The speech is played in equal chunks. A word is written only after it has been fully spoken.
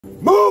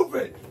Move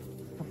it!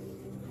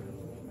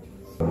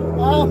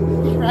 Oh,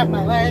 you grabbed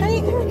my leg. Hey,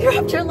 you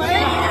grabbed your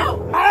leg.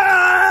 Ow!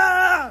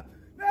 Ah!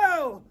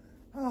 No!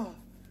 Oh.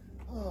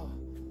 Oh.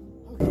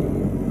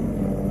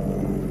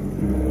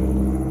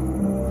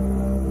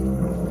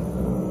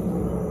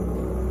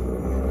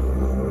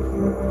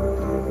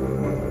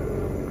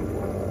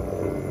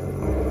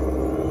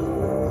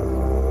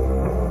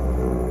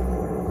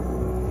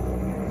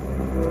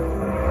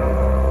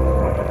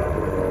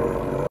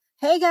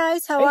 Hey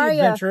guys, how are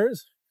you?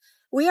 Adventurers.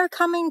 We are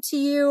coming to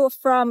you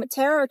from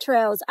Terror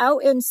Trails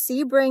out in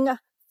Sebring,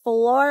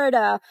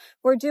 Florida.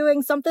 We're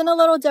doing something a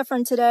little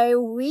different today.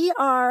 We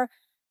are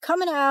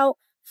coming out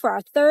for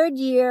our third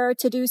year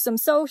to do some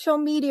social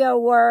media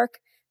work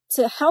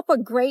to help a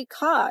great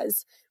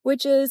cause,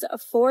 which is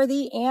for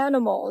the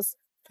animals.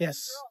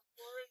 Yes.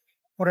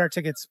 What are our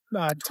tickets?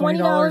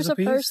 $20 a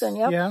piece? person.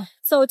 Yep. Yeah.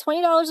 So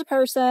 $20 a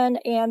person,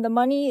 and the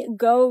money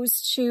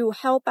goes to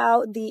help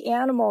out the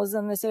animals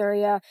in this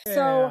area. Yeah.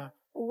 So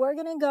we're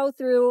going to go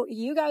through,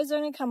 you guys are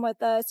going to come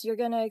with us. You're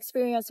going to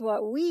experience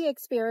what we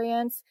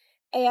experience,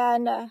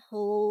 and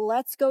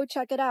let's go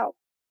check it out.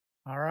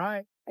 All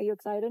right. Are you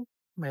excited?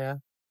 Yeah.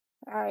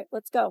 All right,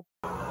 let's go.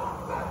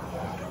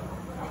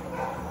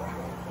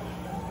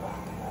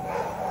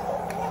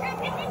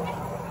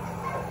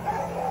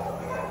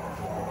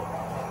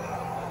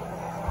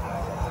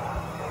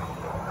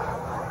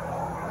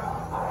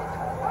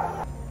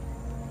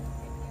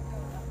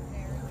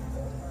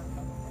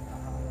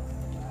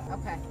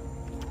 Okay.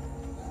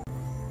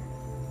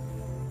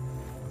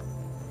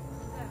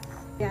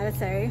 I gotta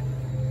say,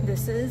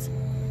 this is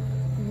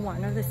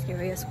one of the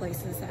scariest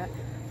places that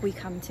we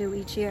come to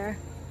each year.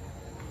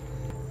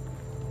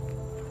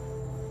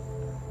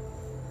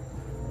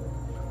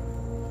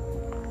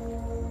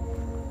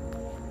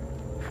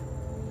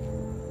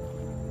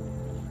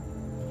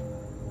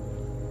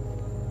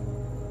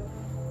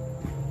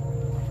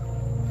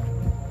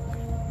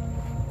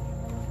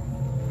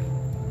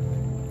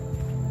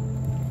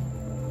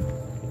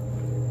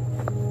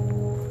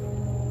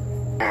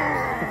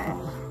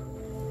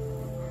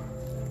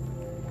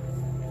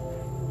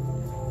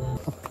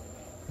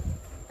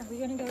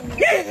 Gonna go in there.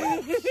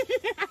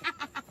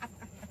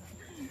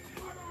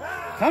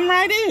 Come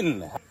right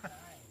in.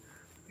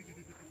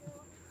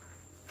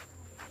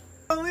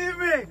 Don't leave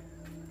me.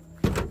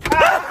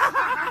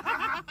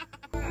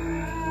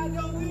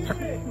 Don't leave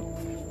me.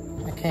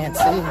 I can't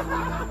see.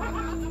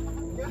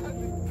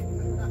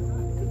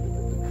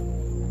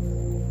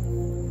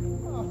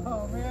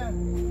 Oh man.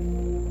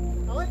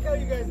 I like how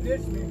you guys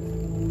ditched me.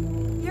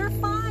 You're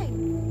fine.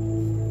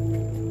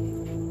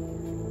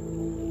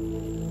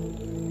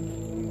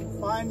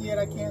 Fine, yet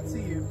I can't see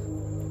you.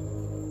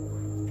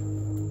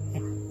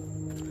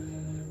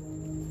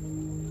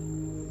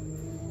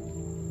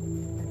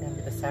 You're gonna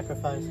be the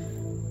sacrifice.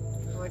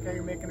 I like how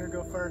you're making her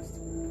go first.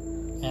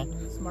 Yeah.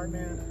 Smart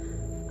man.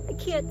 I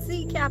can't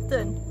see,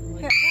 Captain.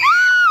 Here.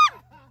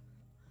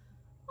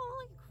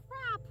 Holy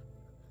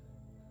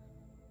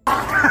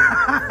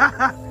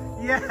crap.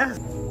 Yes.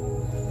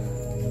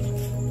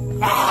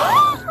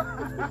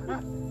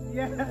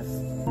 Yes.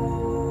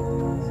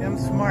 See, I'm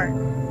smart.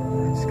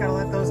 I just gotta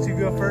let those two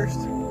go first.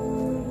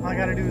 All I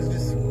gotta do is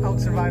just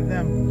out-survive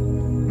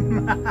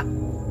them.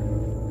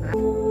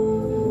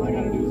 All I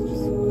gotta do is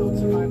just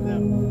out-survive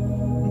them.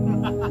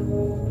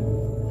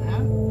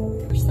 Huh?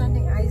 We're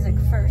sending Isaac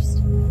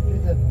first.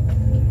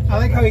 I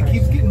like how he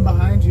keeps getting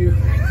behind you.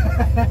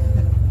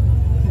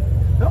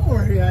 Don't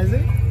worry,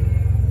 Isaac.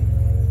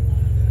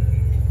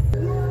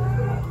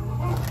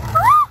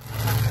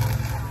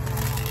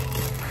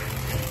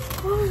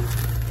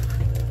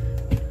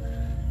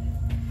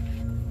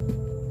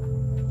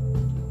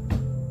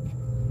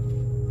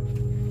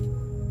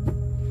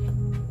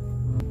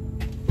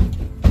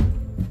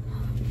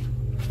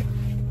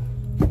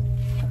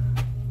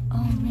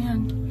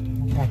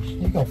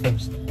 You go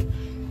first.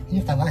 You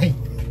have to light.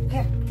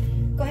 Here,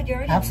 go ahead. You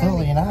already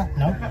Absolutely not.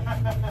 Nope.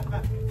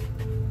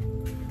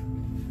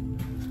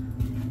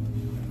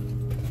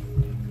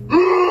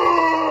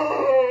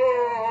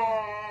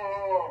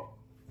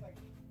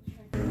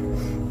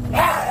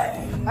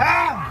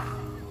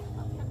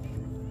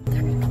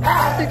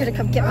 They're gonna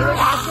come get me.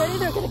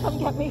 They're gonna come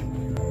get me.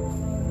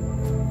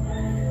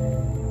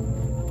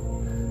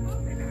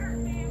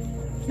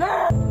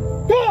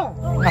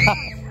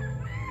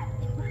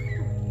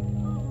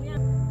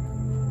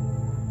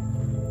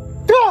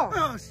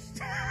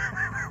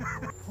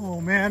 Oh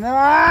man,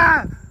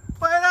 ah!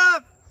 Fight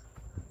up!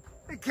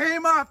 It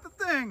came off the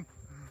thing!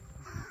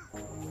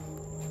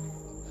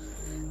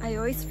 I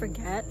always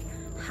forget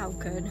how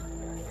good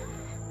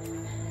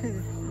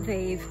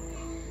they've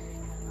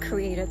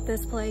created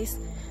this place.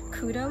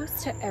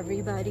 Kudos to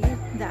everybody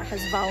that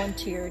has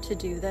volunteered to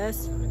do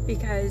this,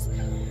 because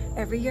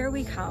every year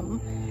we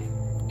come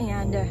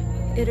and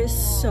it is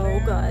so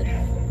good.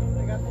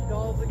 They got the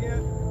dolls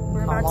again.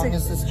 We're How about long to.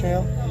 is this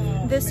trail?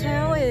 This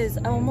trail is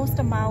almost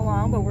a mile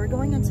long, but we're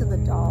going into the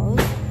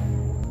dolls.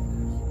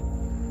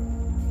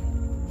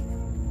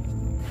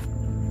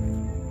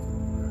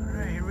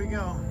 Alright, here we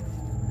go.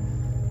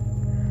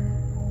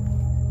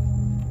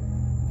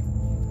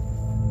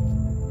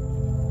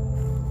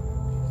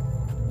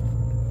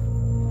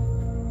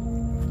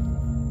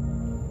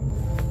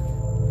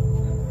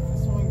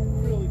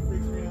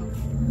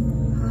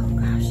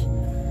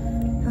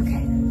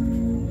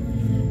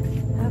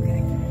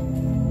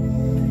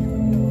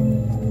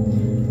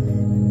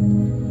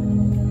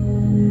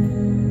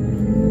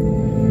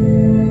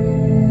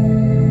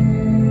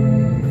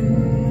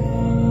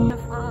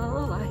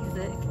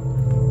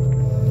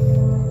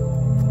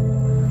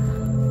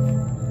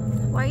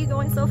 you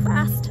going so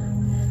fast?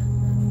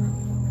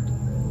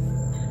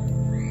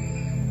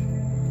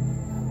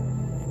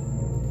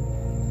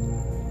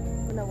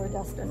 I know where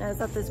Dustin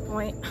is at this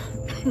point.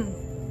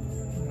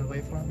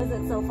 Wait for him. Is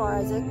it so far,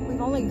 Isaac?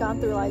 We've only gone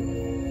through like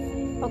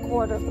a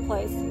quarter of the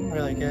place.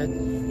 Really good.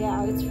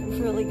 Yeah, it's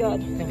really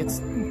good. I think it's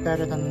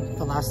better than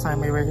the last time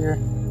we were here.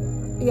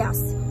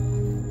 Yes,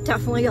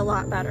 definitely a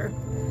lot better.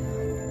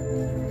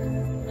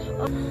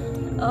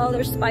 Oh,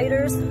 there's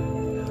spiders.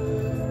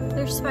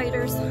 There's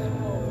spiders.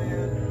 Oh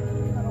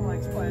man, I don't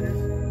like spiders.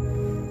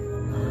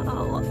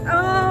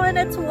 Oh, and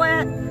it's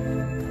wet.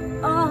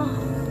 Oh.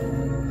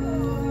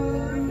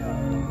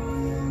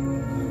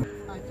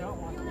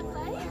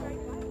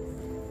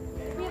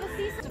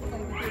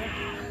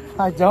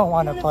 I don't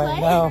want to play,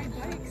 no.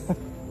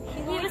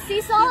 We have a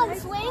seesaw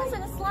and swings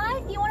and a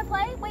slide. Do you want to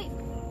play? Wait,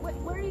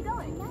 where are you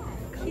going?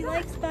 He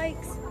likes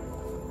bikes.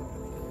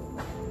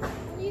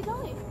 Where are you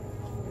going?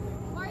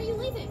 Why are you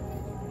leaving?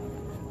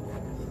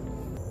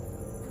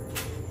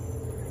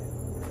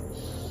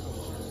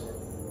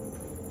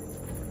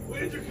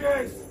 Where's your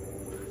case?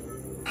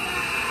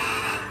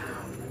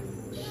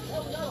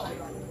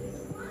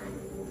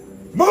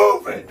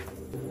 Move it!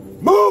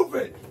 Move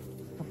it!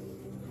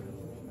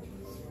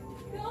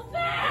 Go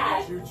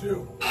back! You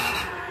too.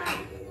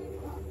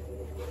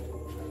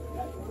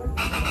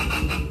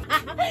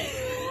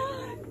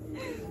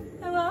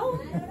 Hello?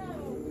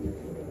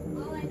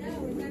 All I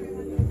know is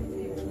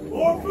everyone's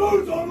More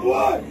food's on the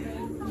way!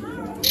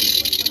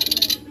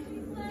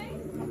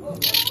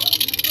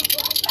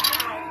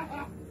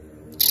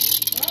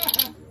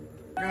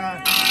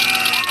 God. Ah!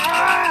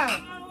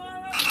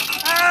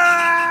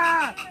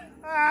 Ah!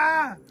 Ah!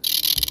 Ah!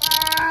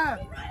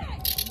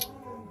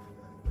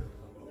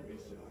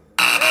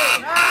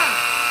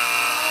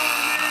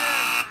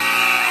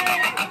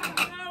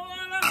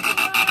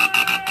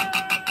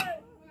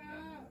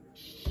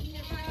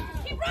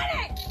 Keep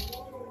running!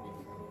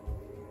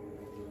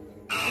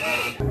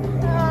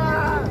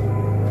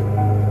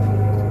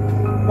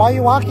 Why are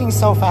you walking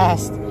so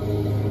fast?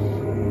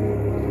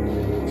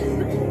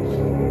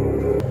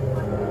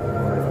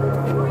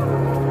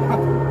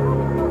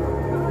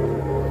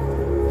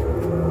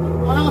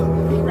 Oh,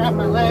 he grabbed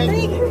my leg.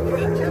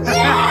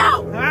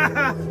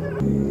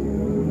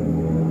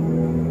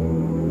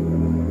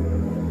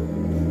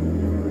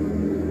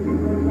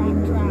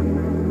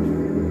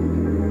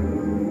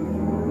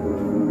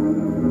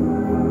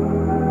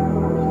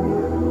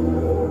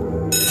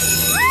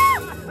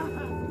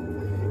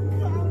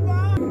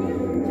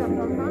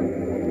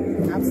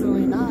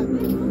 Absolutely not.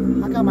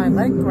 I got my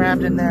leg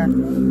grabbed in there.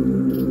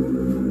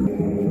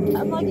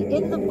 I'm like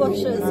in the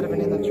bushes. Not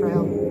even in the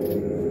trail.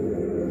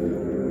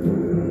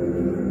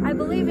 I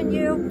believe in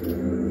you.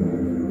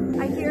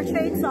 I hear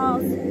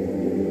chainsaws.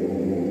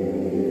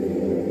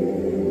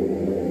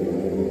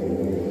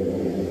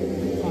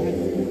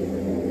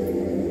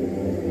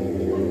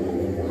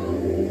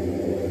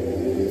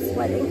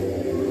 Sweating.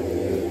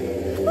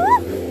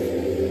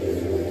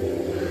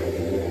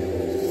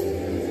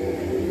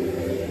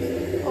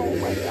 Oh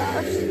my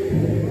gosh.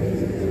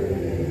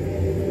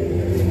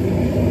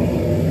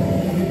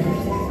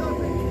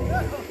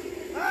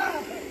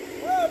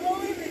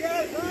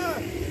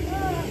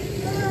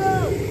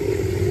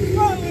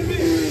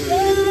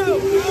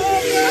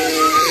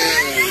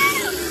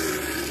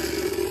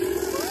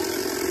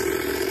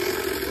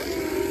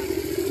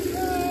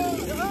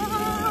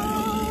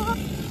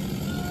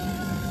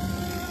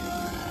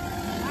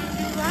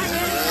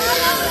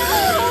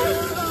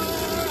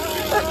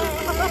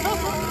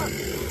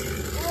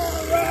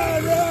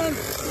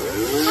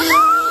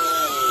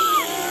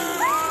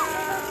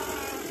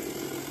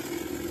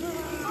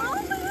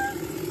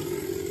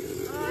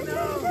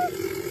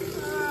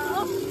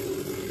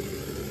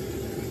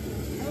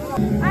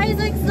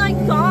 Isaac's like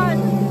gone.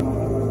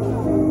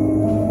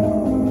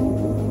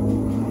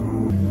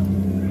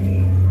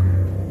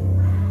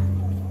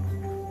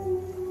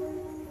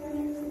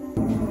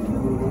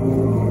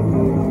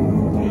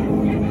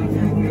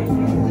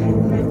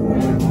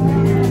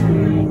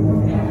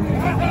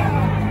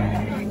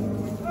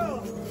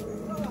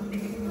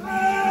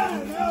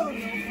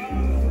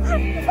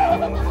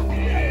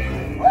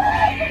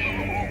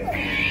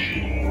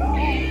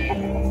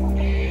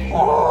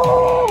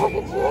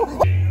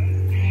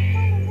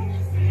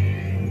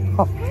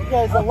 You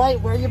guys are late.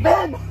 Where you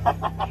been?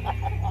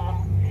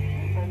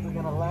 Friends are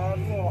gonna laugh.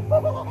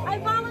 I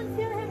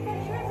volunteer him for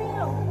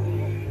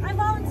tribute. I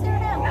volunteer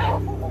him.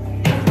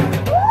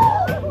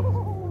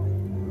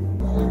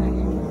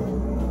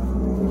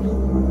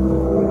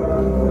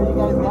 Where you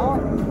guys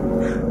going?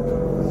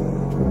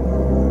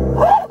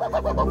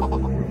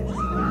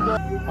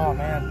 Oh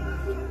man.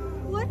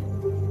 What?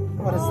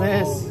 What is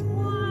this?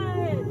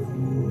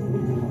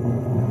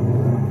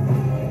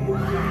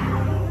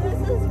 This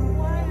is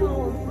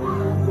wild.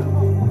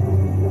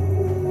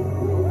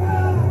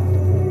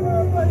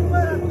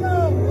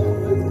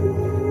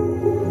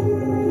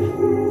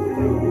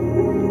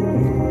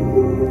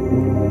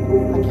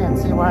 I can't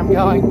see where I'm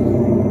going.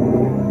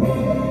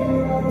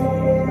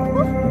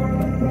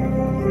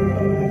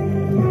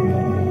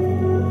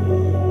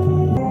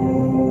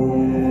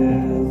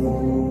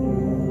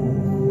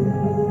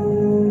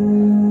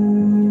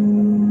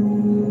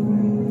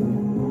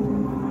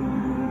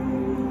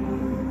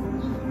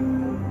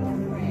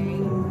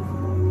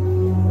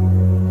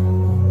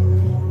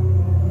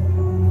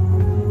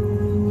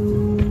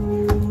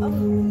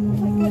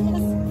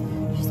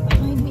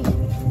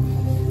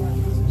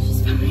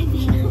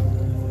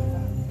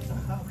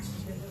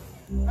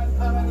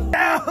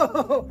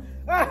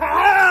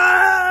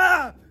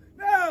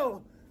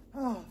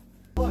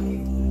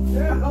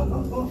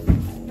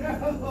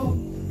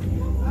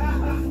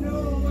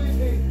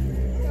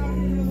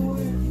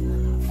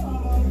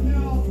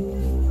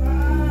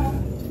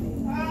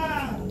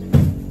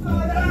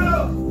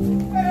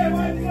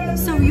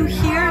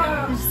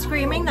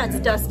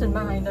 Dustin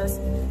behind us.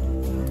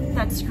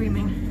 That's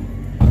screaming.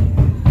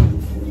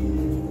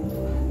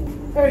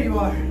 There you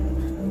are.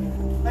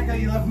 Like how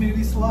you left me to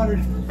be slaughtered.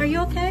 Are you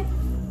okay?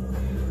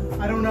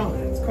 I don't know.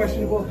 It's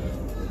questionable.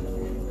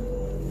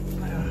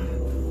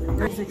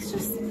 Isaac's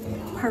just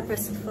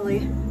purposefully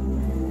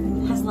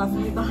has left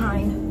me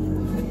behind.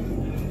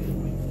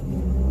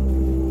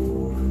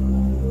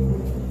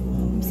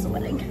 I'm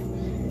sweating.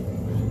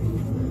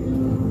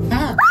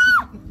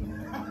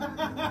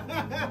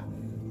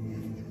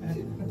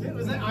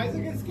 Was that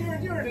Isaac get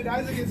scared you, or did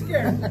Isaac get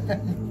scared?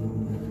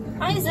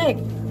 Isaac!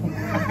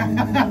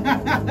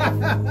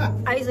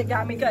 Isaac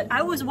got me good.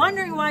 I was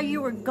wondering why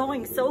you were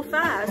going so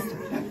fast.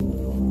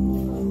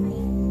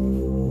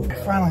 I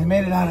finally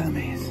made it out of the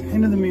maze,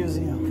 into the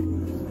museum.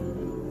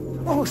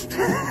 Oh,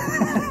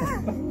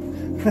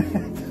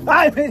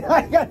 I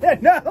got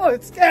that. No,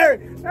 it's scary.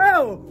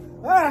 No.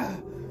 Ah.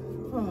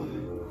 Oh.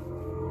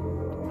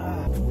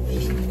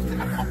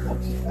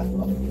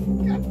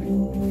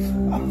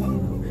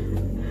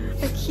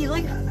 Like he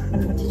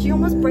did you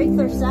almost break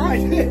their set? I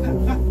did. I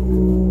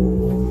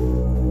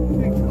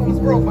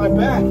almost broke my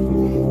back.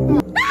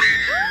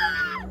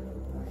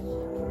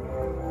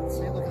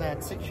 See, look at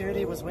that.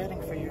 Security was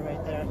waiting for you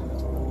right there.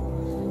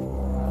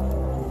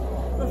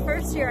 The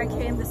first year I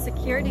came, the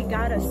security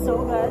got us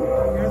so good.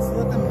 Let's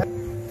let them.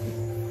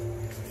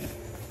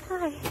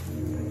 Hi.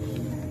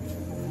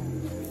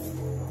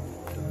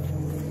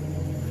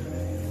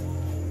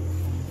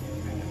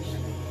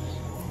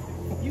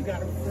 You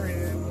got a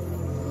friend.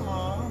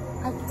 Aww.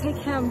 I'll take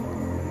him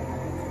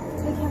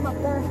up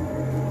there.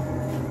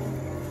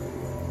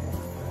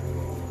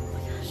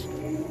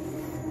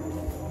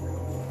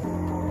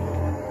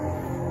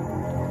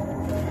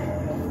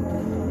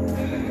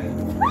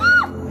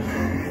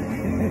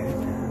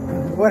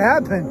 What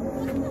happened?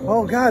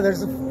 Oh God,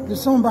 there's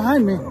someone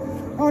behind me.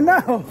 Oh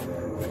no!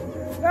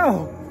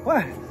 No!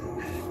 What?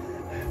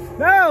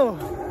 No!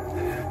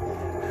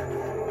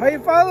 Are you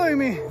following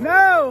me?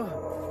 No!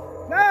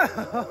 No!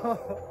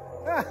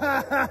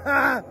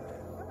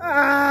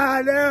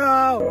 Ah,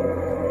 no!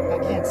 I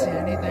can't see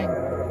anything.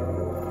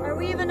 Are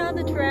we even on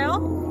the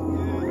trail?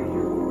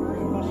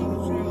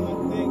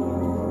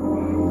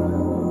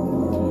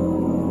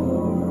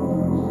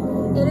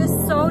 It is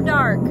so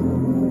dark.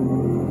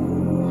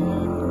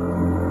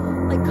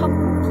 Like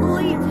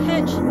complete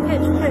pitch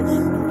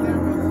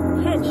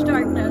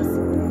darkness.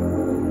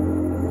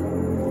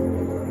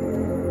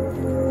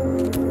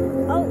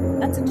 Oh,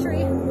 that's a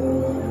tree.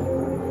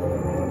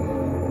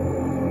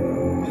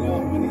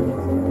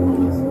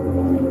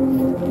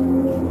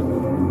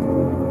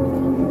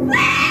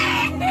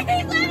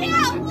 Please, let me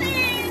out,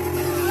 please!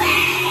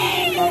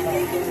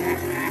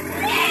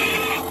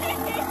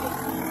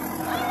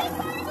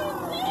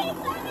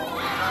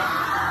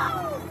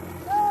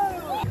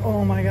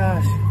 Oh my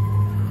gosh.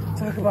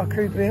 Talk about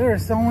creepy. There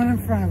is someone in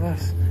front of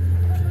us.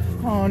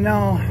 Oh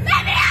no.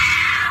 Let me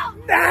out!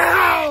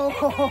 No!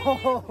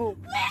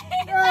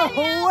 No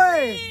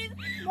way!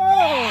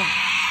 No!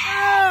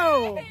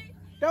 No!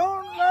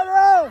 Don't let her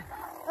out!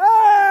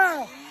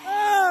 Ah!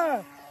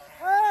 Ah!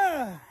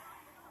 Ah!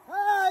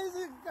 Ah!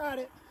 He's got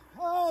it.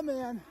 Oh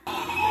man.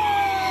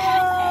 Ah!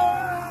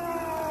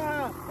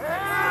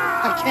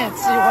 I can't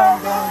see where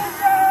I'm going.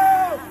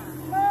 No!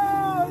 No!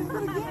 He's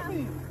gonna get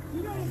me!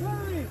 You gotta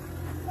hurry!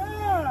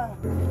 Ah!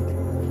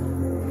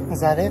 Is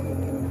that it?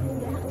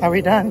 Are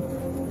we done?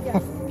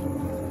 Yes.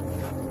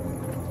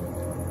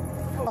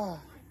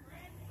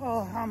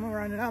 Oh, I'm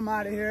running. I'm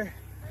out of here.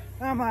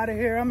 I'm out of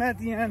here. I'm at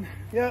the end.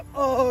 Yep.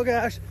 Oh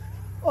gosh.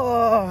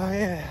 Oh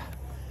yeah.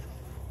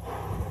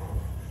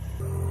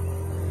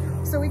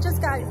 So we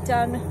just got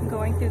done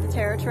going through the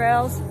terror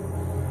trails.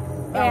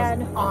 That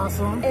was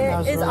awesome. It That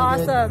was is really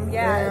awesome. good.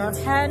 Yeah,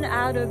 Yeah. 10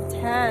 out of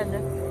 10.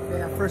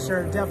 Yeah, for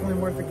sure. Definitely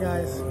worth it,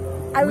 guys.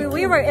 I mean,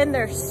 we were in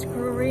there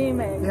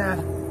screaming. Yeah.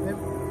 It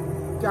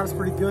got us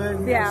pretty good.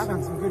 We Yeah.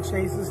 found some good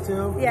chases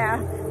too.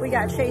 Yeah, we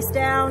got chased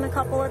down a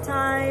couple of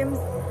times,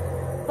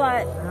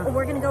 but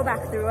we're gonna go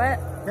back through it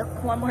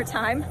Yep. one more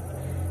time.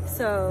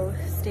 So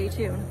stay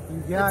tuned.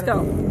 You got Let's it.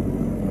 go.